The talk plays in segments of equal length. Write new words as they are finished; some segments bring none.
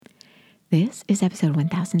This is episode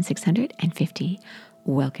 1650.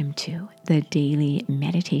 Welcome to the Daily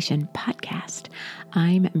Meditation Podcast.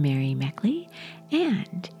 I'm Mary Meckley,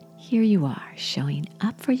 and here you are showing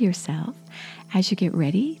up for yourself as you get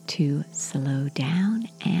ready to slow down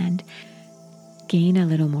and gain a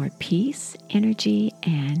little more peace, energy,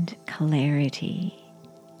 and clarity.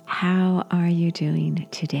 How are you doing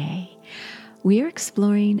today? We are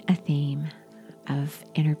exploring a theme of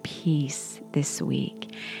inner peace this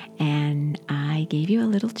week, and I gave you a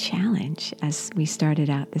little challenge as we started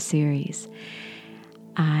out the series.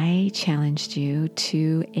 I challenged you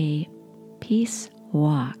to a peace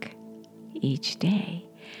walk each day.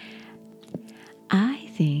 I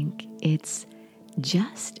think it's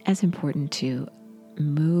just as important to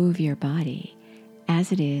move your body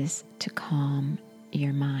as it is to calm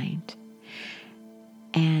your mind.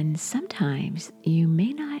 And sometimes you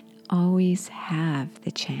may not always have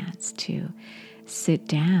the chance to sit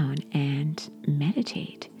down and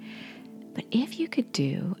meditate. But if you could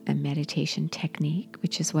do a meditation technique,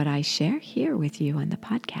 which is what I share here with you on the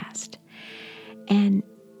podcast, and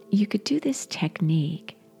you could do this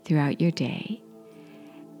technique throughout your day,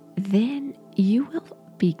 then you will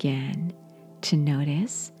begin to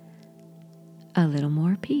notice a little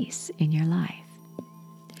more peace in your life.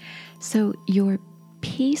 So your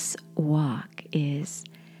peace walk is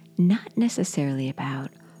not necessarily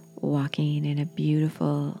about walking in a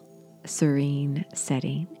beautiful, serene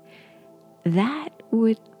setting. That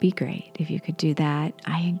would be great if you could do that.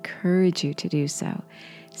 I encourage you to do so.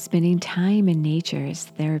 Spending time in nature is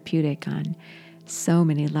therapeutic on so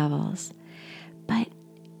many levels. But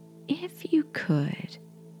if you could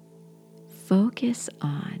focus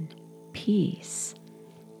on peace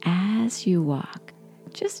as you walk,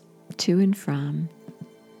 just to and from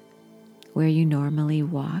where you normally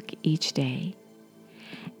walk each day,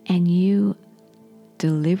 and you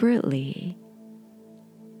deliberately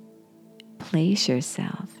place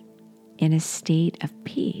yourself in a state of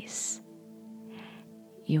peace,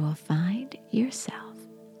 you will find yourself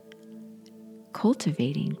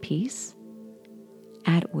cultivating peace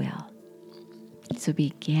at will. So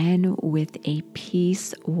begin with a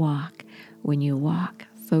peace walk. When you walk,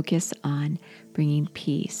 focus on bringing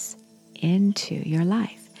peace into your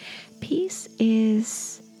life. Peace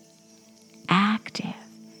is active.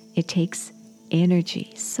 It takes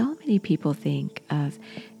energy. So many people think of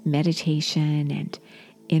meditation and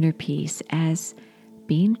inner peace as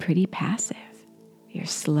being pretty passive. You're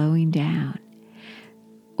slowing down.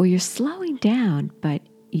 Or you're slowing down, but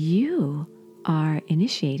you are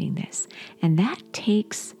initiating this. And that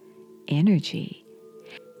takes energy.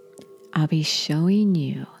 I'll be showing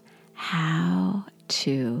you how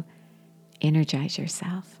to energize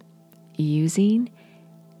yourself using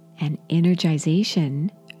an energization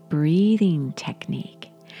breathing technique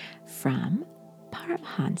from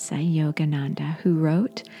Paramahansa Yogananda, who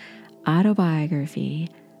wrote Autobiography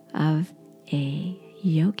of a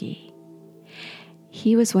Yogi.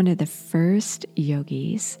 He was one of the first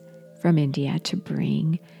yogis from India to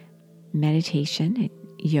bring meditation and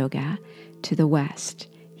yoga to the West.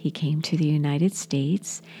 He came to the United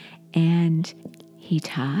States and he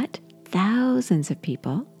taught thousands of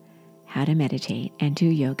people how to meditate and do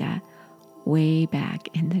yoga way back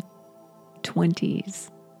in the 20s,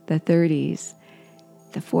 the 30s,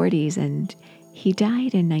 the 40s, and he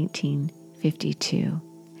died in 1952.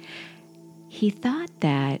 He thought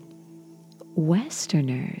that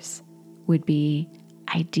Westerners would be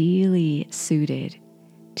ideally suited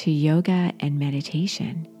to yoga and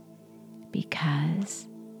meditation because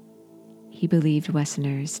he believed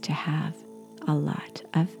Westerners to have a lot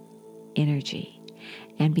of energy.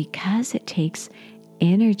 And because it takes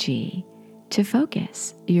energy to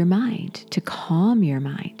focus your mind, to calm your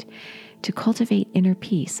mind, to cultivate inner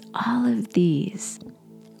peace, all of these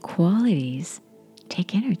qualities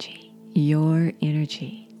take energy, your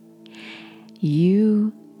energy.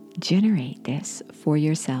 You generate this for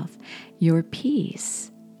yourself. Your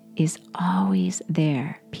peace is always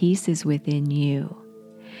there. Peace is within you.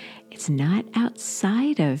 It's not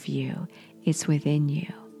outside of you, it's within you.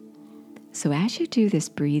 So as you do this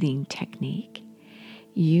breathing technique,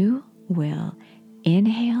 you will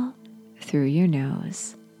inhale through your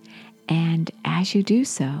nose. And as you do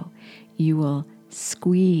so, you will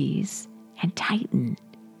squeeze and tighten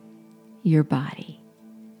your body,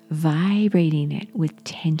 vibrating it with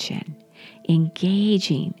tension,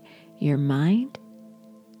 engaging your mind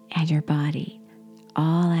and your body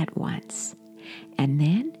all at once. And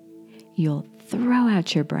then you'll throw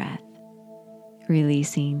out your breath,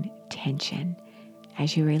 releasing tension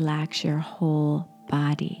as you relax your whole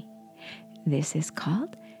body. This is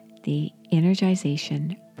called the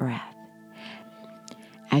energization breath.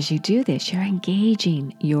 As you do this, you're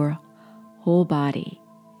engaging your whole body,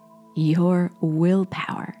 your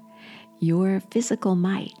willpower, your physical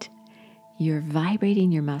might. You're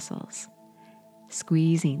vibrating your muscles,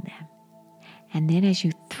 squeezing them. And then as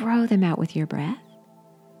you throw them out with your breath,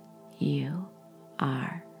 you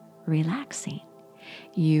are relaxing.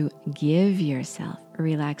 You give yourself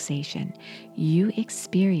relaxation. You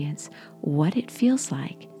experience what it feels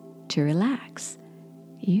like to relax.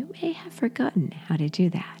 You may have forgotten how to do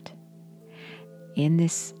that. In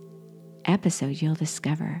this episode, you'll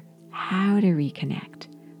discover how to reconnect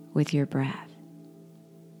with your breath.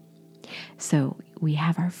 So we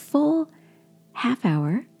have our full half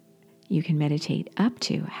hour. You can meditate up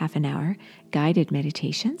to half an hour guided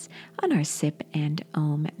meditations on our Sip and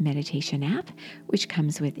Om meditation app, which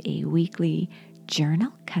comes with a weekly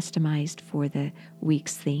journal customized for the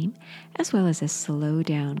week's theme, as well as a slow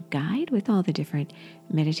down guide with all the different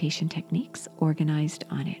meditation techniques organized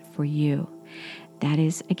on it for you. That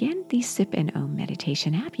is, again, the Sip and Om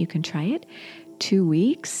meditation app. You can try it 2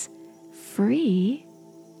 weeks, free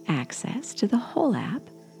access to the whole app,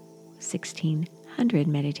 1,600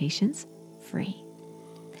 meditations free.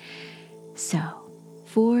 So,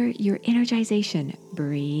 for your energization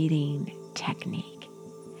breathing technique,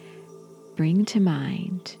 bring to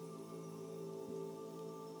mind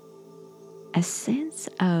a sense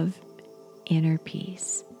of inner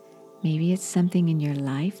peace. Maybe it's something in your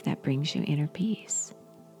life that brings you inner peace.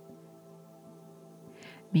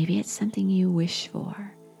 Maybe it's something you wish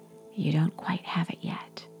for. You don't quite have it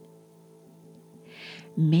yet.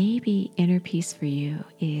 Maybe inner peace for you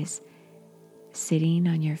is sitting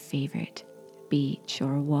on your favorite beach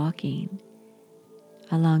or walking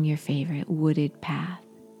along your favorite wooded path.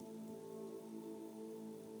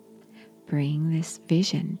 Bring this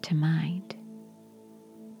vision to mind.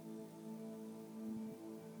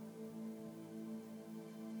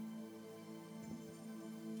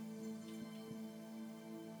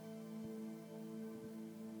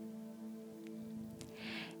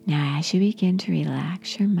 Now, as you begin to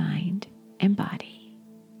relax your mind and body,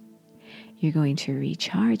 you're going to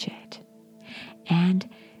recharge it, and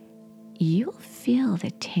you'll feel the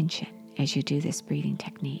tension as you do this breathing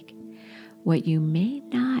technique. What you may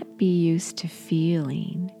not be used to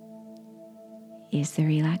feeling is the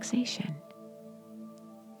relaxation.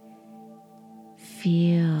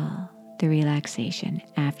 Feel the relaxation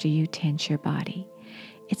after you tense your body.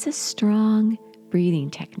 It's a strong breathing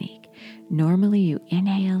technique. Normally you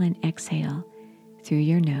inhale and exhale through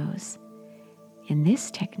your nose. In this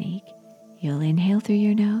technique, you'll inhale through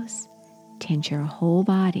your nose, tense your whole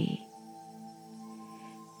body.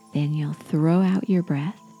 Then you'll throw out your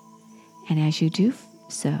breath, and as you do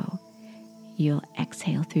so, you'll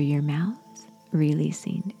exhale through your mouth,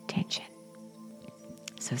 releasing tension.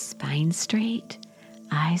 So spine straight,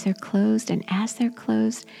 eyes are closed, and as they're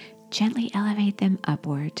closed, gently elevate them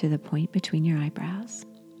upward to the point between your eyebrows.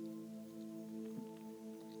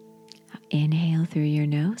 Inhale through your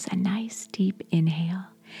nose, a nice deep inhale.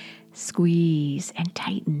 Squeeze and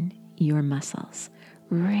tighten your muscles.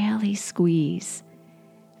 Really squeeze.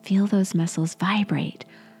 Feel those muscles vibrate,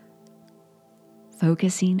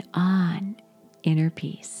 focusing on inner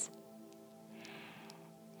peace.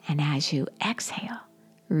 And as you exhale,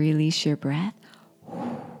 release your breath,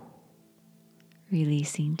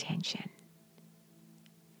 releasing tension.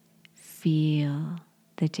 Feel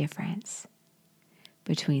the difference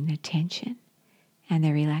between the tension and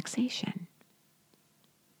the relaxation.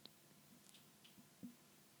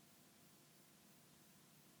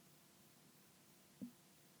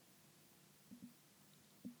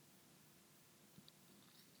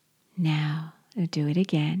 Now, do it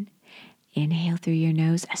again. Inhale through your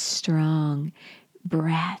nose, a strong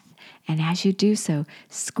breath. And as you do so,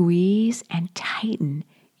 squeeze and tighten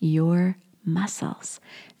your muscles.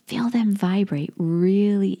 Feel them vibrate,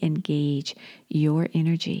 really engage your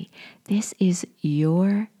energy. This is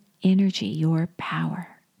your energy, your power.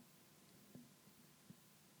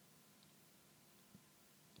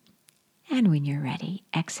 And when you're ready,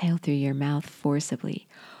 exhale through your mouth forcibly,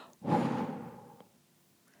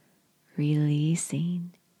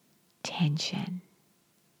 releasing tension.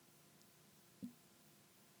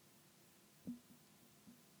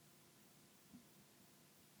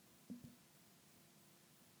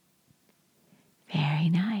 Very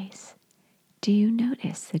nice. Do you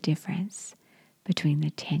notice the difference between the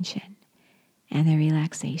tension and the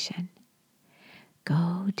relaxation?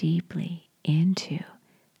 Go deeply into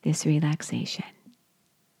this relaxation.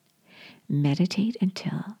 Meditate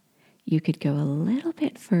until you could go a little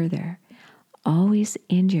bit further. Always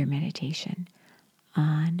end your meditation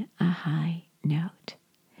on a high note.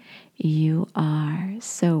 You are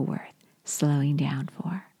so worth slowing down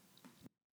for.